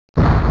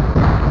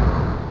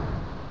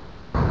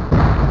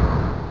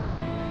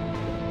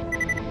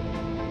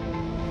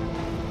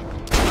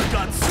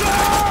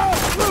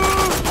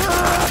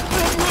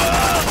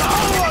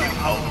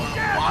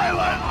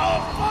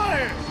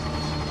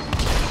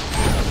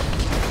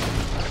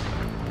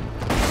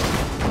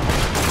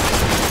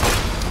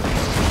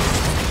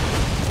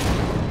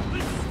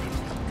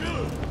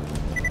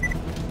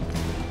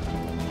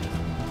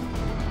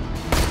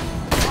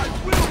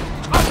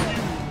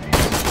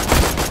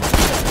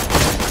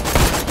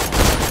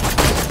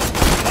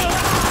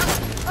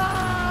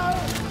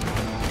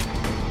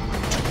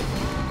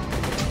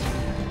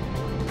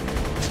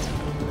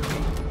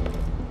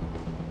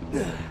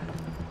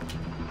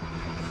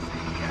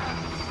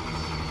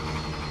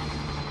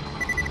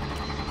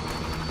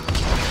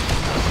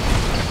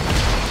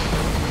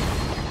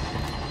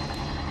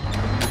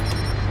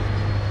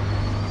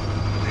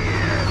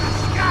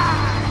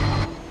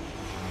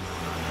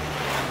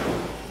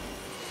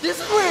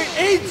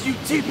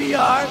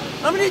CPR.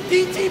 I'm gonna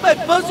DT my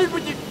buzzard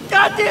with your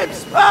goddamn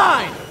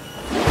spine!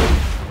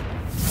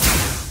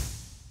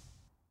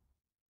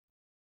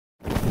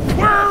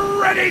 We're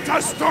ready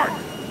to start!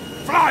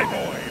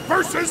 Flyboy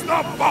versus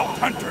the Vault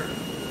Hunter!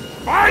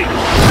 Fight!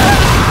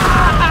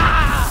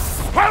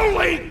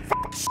 Holy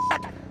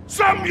shit!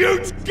 Some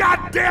huge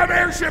goddamn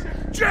airship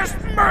just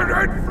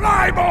murdered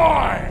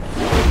Flyboy!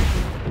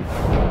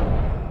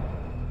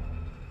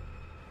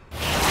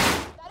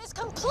 That is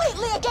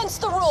completely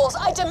against the rules!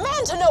 I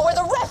demand to know where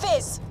the ref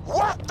is!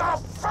 What the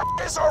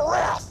fuck is a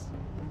ref?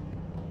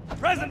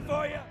 Present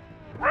for you!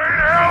 Right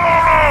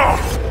hell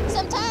no!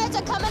 Some turds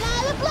are coming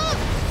out of the blimp!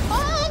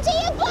 Hold on to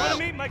your butt!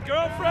 Wanna meet my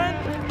girlfriend?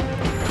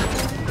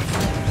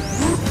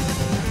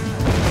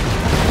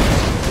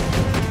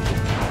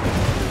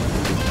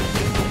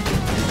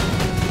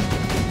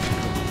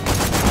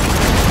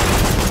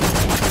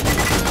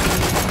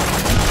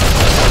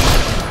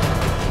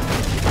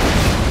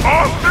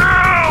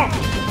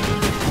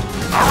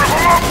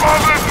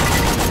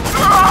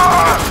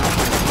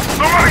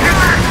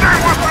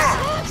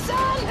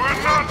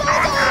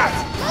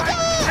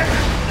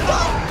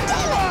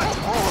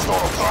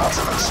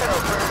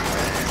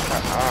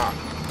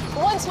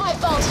 Once my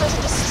Vault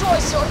Hunter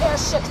destroys your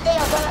airship, they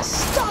are gonna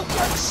stomp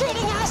your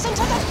cheating ass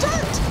into the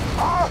dirt!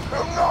 I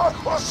am not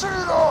a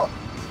cheater!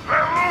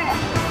 Let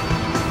loose!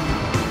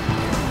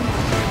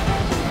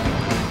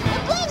 The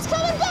blimp's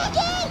coming back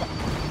in!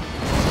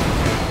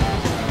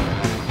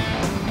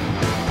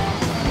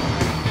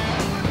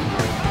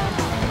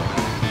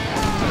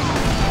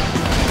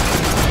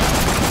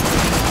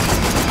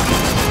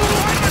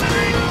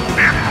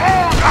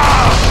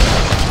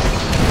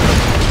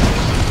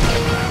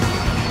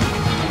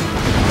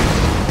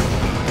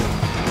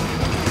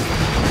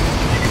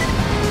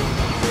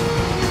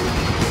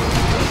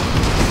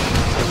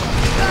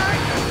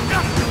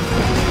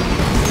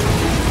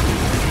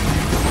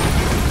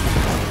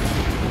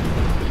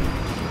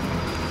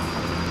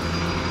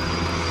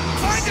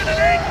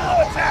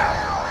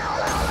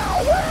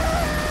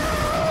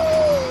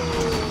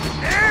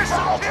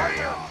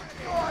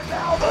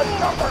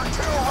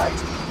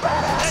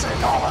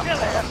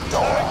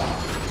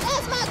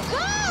 That's my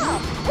girl!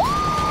 Woo!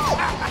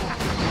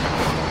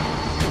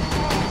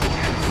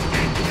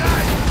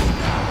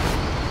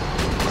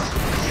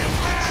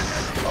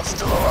 I'm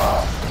still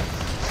alive.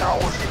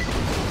 Coward.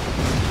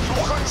 You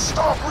couldn't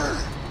stop me!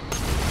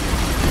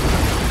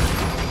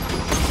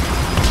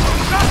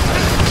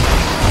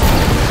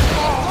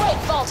 Great,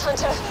 Vault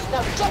Hunter!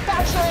 Now get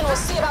back here and we'll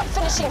see about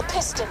finishing the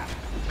piston.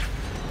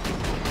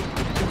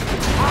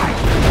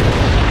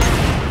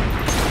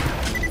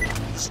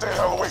 Stay the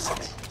hell away from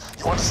me.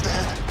 You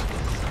understand?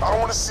 I don't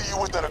want to see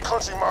you within a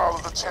country mile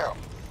of the champ.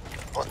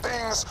 But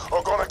things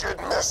are gonna get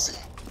messy.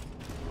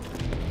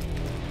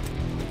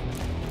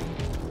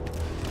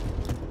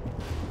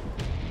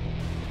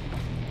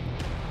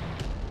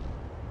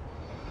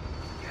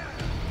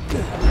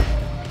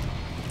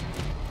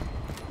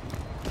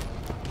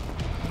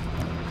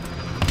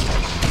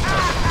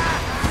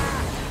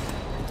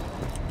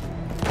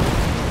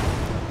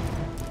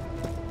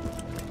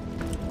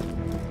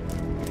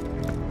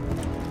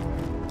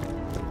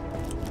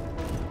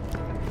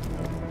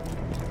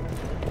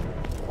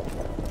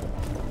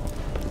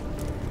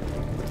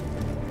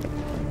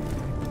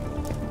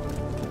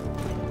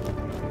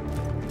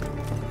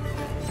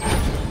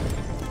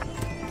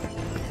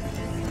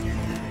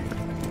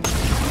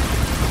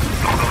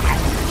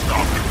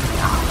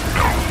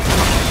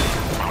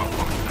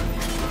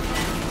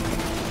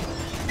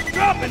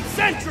 Dropping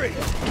sentry!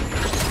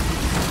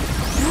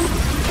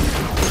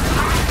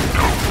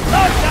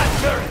 Load that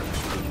turret!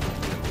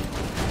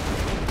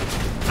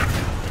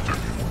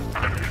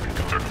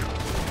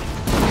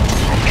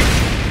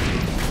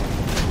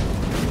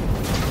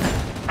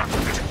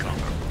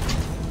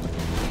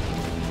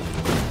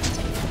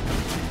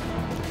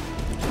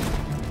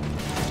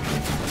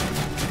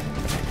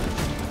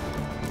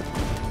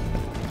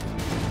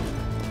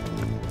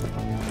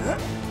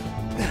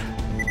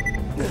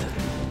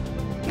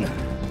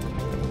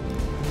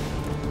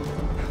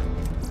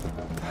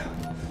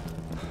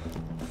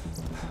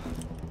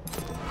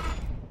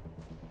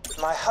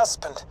 My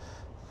husband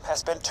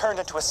has been turned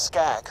into a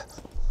skag.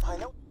 I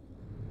know.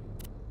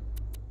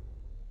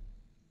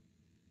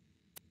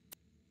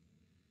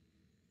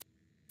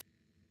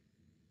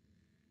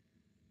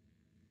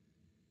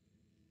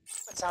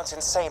 It sounds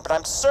insane, but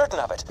I'm certain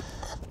of it.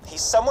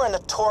 He's somewhere in the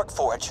Torgue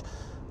forge.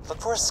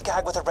 Look for a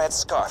skag with a red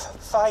scarf.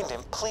 Find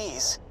him,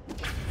 please.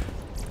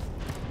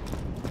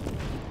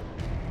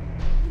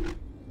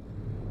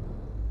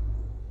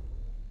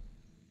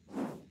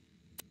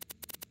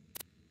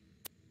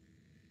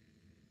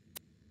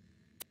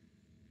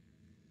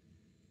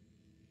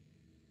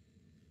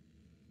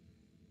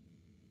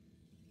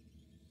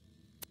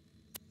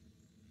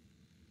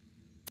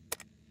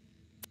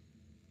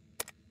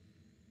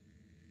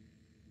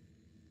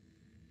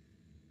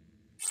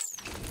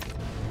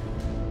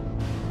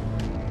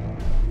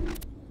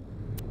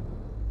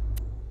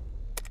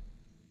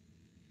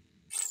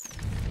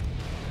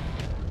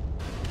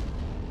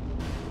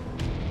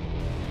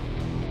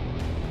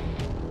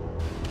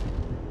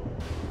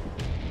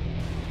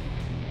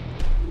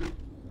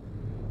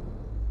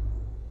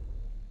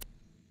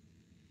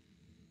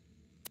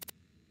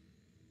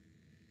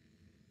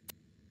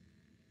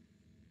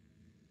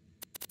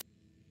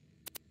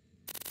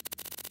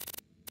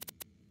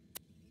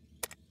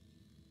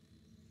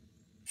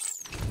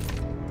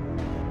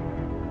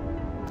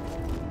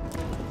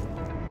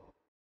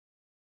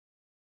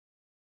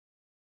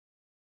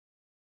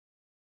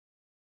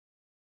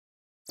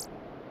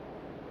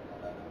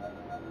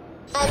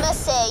 I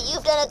must say,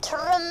 you've done a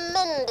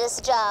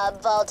tremendous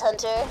job, Vault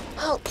Hunter.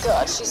 Oh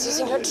god, she's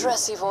using her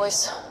dressy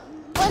voice.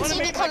 Once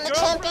you become the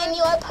champion,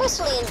 you are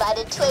personally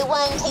invited to a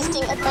wine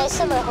tasting at my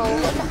summer home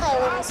in the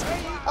Highlands.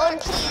 Oh, and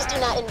please do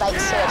not invite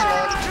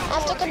Sergeant.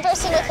 After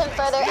conversing with him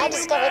further, I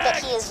discovered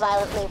that he is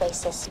violently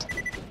racist.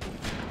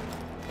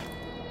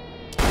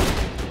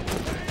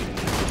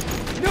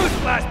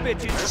 Newsflash,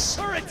 bitches! This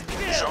Turret's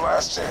is your kill!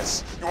 last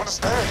chance. You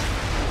understand?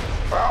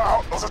 Bow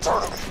out of the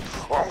tournament,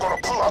 or I'm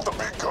gonna pull out the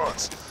big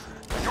guns.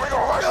 And you ain't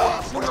gonna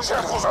like when the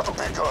champ pulls out the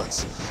big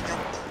guns.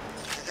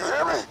 You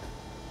hear me?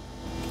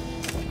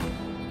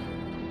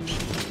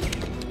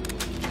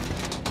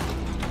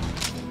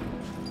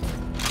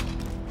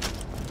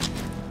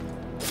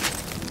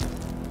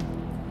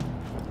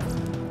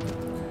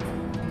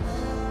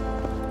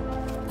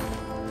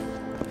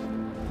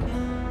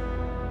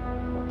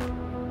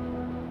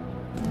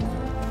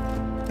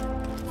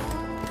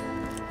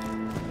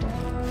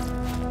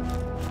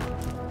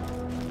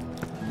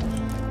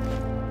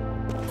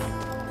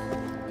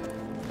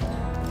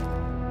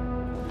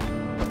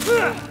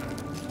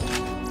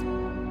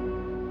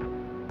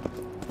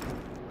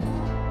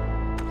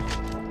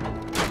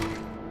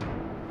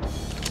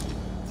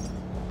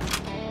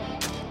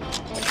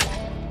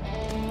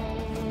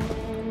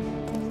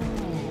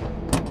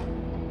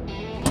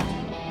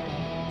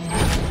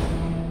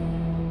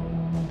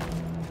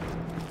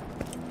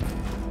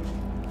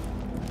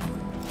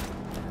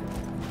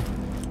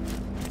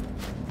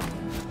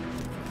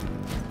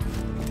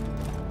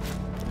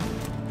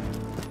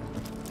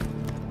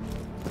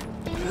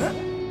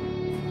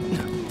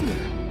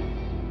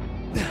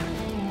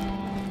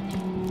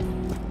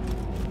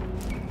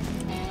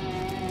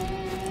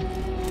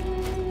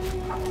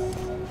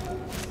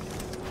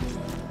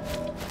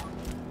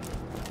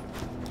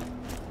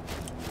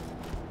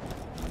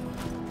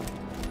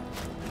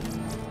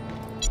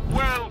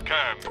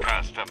 Welcome,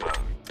 customer.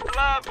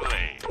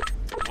 Lovely.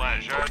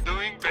 Pleasure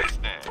doing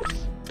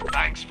business.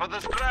 Thanks for the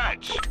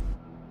scratch.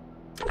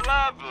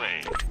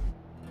 Lovely.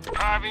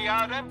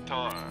 Caviar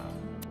Emptor.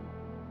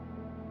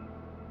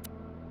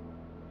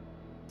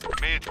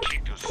 May it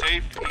keep you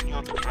safe in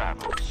your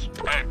travels.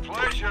 A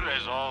pleasure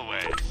as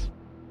always.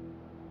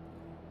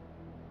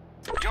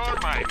 You're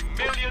my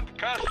millionth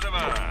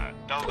customer.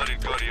 Don't let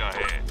it go to your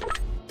head.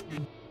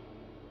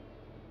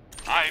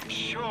 I'm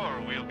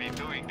sure we'll be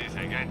doing this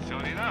again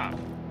soon enough.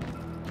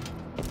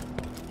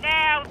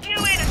 Now, if you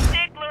ain't a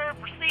stickler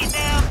for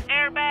seatbelts,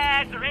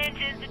 airbags, or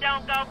engines that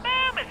don't go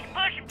boom if you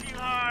push them too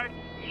hard,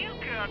 you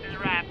come to the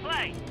right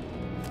place.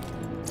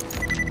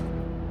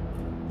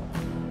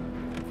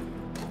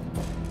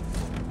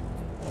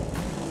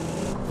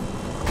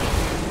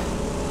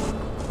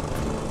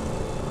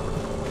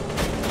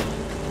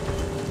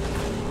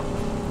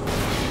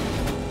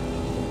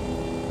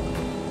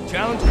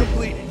 Challenge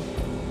completed.